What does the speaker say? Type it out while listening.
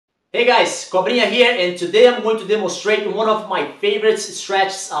Hey guys, Cobrinha here, and today I'm going to demonstrate one of my favorite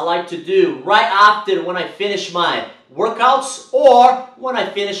stretches I like to do right after when I finish my workouts or when I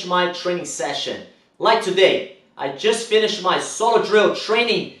finish my training session. Like today, I just finished my solo drill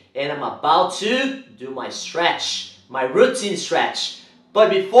training and I'm about to do my stretch, my routine stretch. But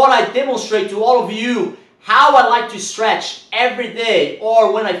before I demonstrate to all of you how I like to stretch every day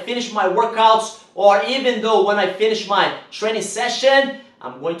or when I finish my workouts or even though when I finish my training session,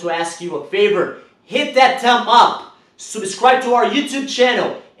 I'm going to ask you a favor. Hit that thumb up, subscribe to our YouTube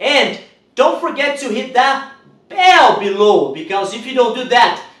channel, and don't forget to hit that bell below, because if you don't do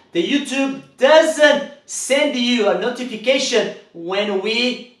that, the YouTube doesn't send you a notification when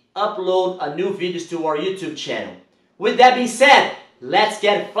we upload a new videos to our YouTube channel. With that being said, let's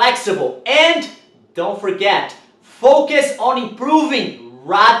get flexible, and don't forget, focus on improving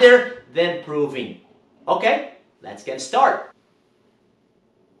rather than proving. Okay, let's get started.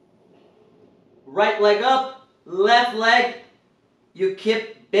 Right leg up, left leg, you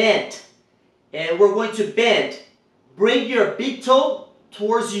keep bent. And we're going to bend. Bring your big toe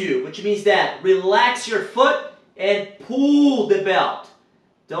towards you, which means that relax your foot and pull the belt.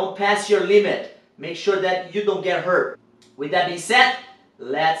 Don't pass your limit. Make sure that you don't get hurt. With that being said,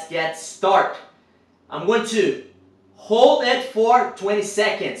 let's get started. I'm going to hold it for 20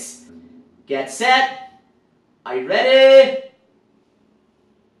 seconds. Get set. Are you ready?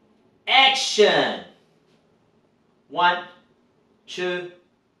 Action! 1, 2,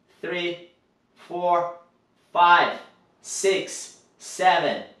 3, 4, 5, 6,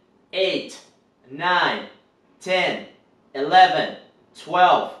 7, 8, 9, 10, 11,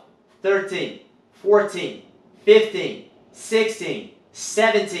 12, 13, 14, 15, 16,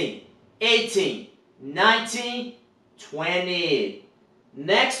 17, 18, 19, 20.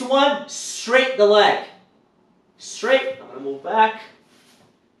 Next one, straight the leg. Straight, I'm going to move back.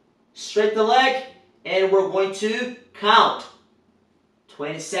 Straight the leg, and we're going to count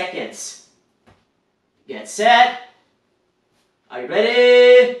 20 seconds. Get set. Are you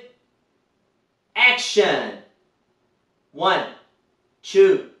ready? Action. 1,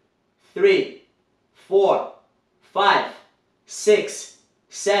 2, 3, 4, 5, 6,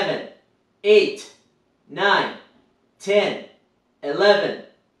 7, 8, 9, 10, 11,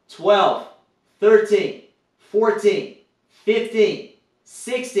 12, 13, 14, 15,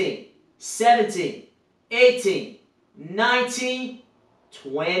 16, 17, 18, 19,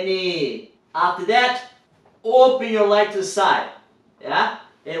 20. After that, open your leg to the side. Yeah?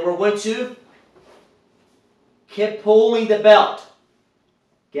 And we're going to keep pulling the belt.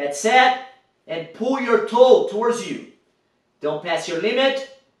 Get set and pull your toe towards you. Don't pass your limit.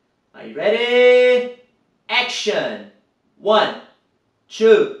 Are you ready? Action. 1,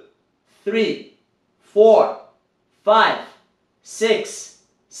 2, 3, 4, 5, 6,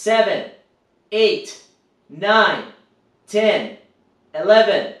 7, 8, 9, 10,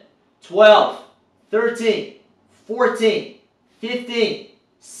 11, 12, 13, 14, 15,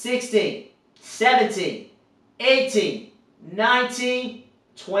 16, 17, 18, 19,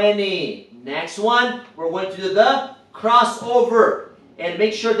 20. Next one, we're going to do the crossover. And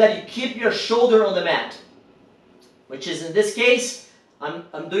make sure that you keep your shoulder on the mat. Which is in this case,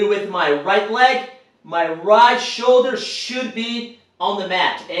 I'm doing with my right leg. My right shoulder should be on the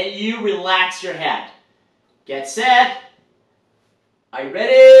mat, and you relax your head. Get set. Are you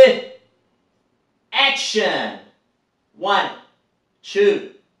ready? Action. 1,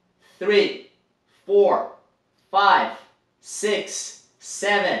 2, 3, 4, 5, 6,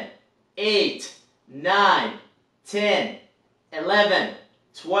 7, 8, 9, 10, 11,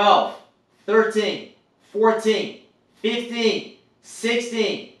 12, 13, 14, 15,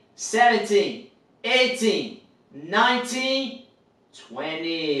 16, 17, 18, 19,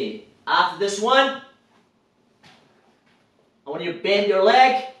 20. After this one, I want you to bend your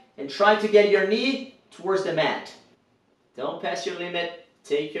leg and try to get your knee towards the mat. Don't pass your limit.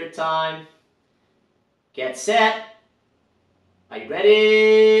 Take your time. Get set. Are you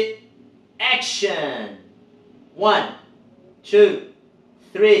ready? Action. 1, 2,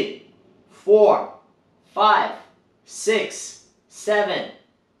 3, 4, 5, 6, 7,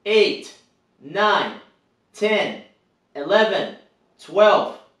 8, 9, 10, 11,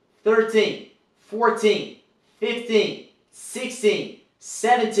 12, 13, 14, 15, 16,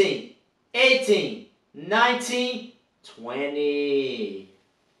 17, 18, 19, 20.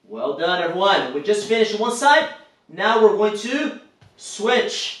 Well done, everyone. We just finished one side. Now we're going to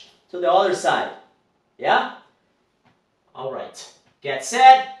switch to the other side. Yeah? All right. Get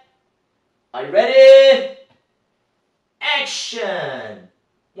set. Are you ready? Action.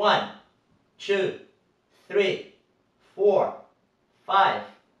 1, 2, 3, 4, 5,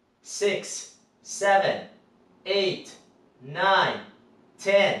 6, 7, 8, 9,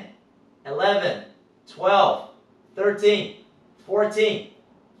 10, 11, 12, 13, 14,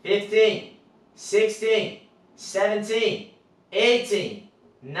 15, 16, 17, 18,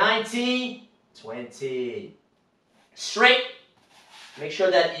 19, 20. Straight. Make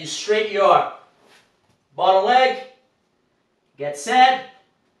sure that you straighten your bottom leg. Get set.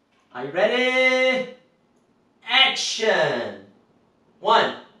 Are you ready? Action.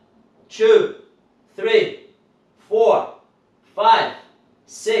 1, 2, 3, 4, 5,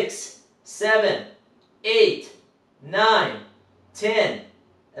 6, 7, 8, 9, 10,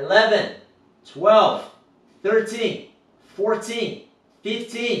 11, 12, 13, 14,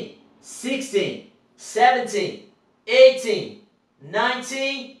 15, 16, 17, 18,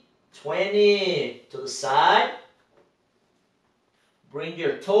 19, 20. To the side. Bring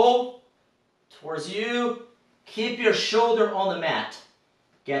your toe towards you. Keep your shoulder on the mat.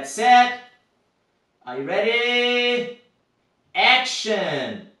 Get set. Are you ready?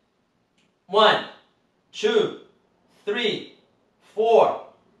 Action. 1, 2, 3, 4,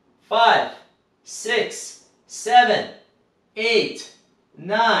 5, 6, 7, 8,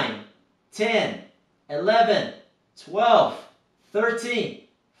 9, 10, 11, 12, 13,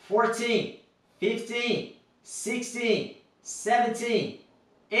 14, 15, 16, 17,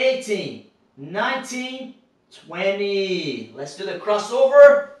 18, 19, 20. Let's do the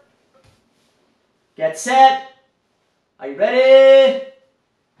crossover. Get set. Are you ready?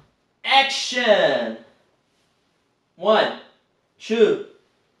 Action. 1, 2,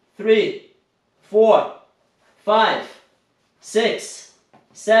 3, 4, 5, 6,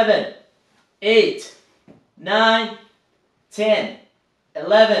 7, 8, 9, 10,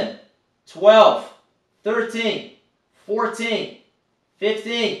 11, 12, 13, 14,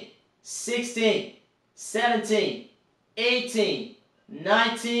 15, 16, 17, 18,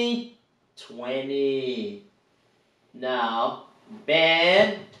 19, 20. Now,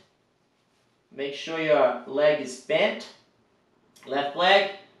 bend. Make sure your leg is bent. Left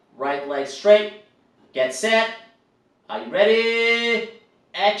leg, right leg straight. Get set. Are you ready?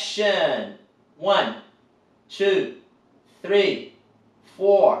 Action. 1, 2, 3,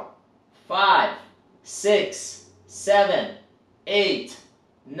 4, 5, 6, 7, 8,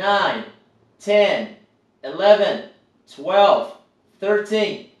 9, 10, 11, 12,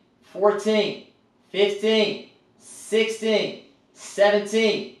 13, 14, 15, 16,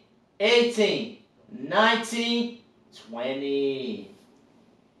 17, 18, 19, 20.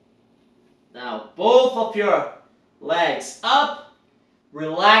 Now both of your legs up.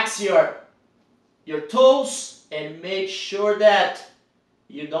 Relax your toes and make sure that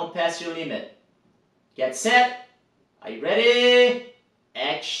you don't pass your limit. Get set. Are you ready?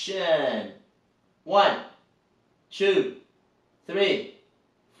 Action. 1, 2, 3,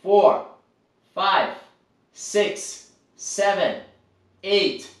 4, 5, 6, 7,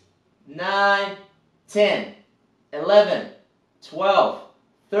 8, 9, 10, 11, 12,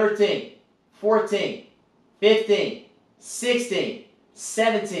 13, 14, 15, 16,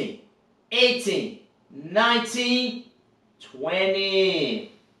 17, 18, 19,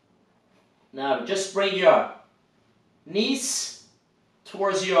 20. Now just bring your knees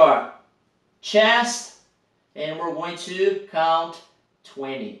towards your chest and we're going to count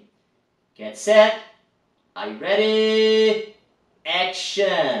 20. Get set. Are you ready?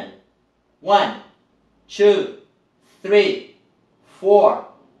 Action. 1, 2, 3, 4,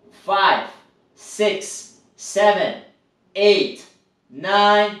 5, 6, 7, 8,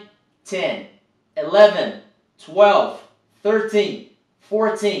 9, 10, 11, 12, 13,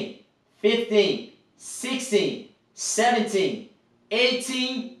 14, 15, 16, 17,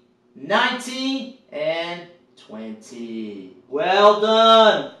 18, 19, and 20. Well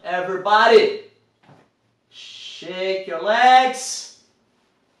done, everybody. Shake your legs.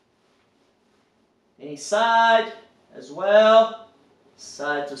 Inside as well.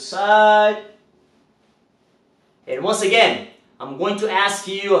 Side to side. And once again, I'm going to ask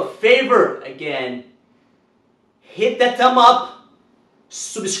you a favor again. Hit that thumb up.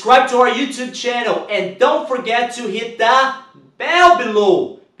 Subscribe to our YouTube channel. And don't forget to hit the bell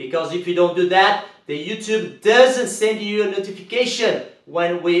below. Because if you don't do that, the YouTube doesn't send you a notification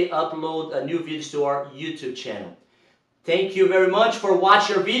when we upload a new videos to our YouTube channel. Thank you very much for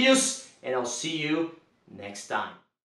watching our videos. And I'll see you next time.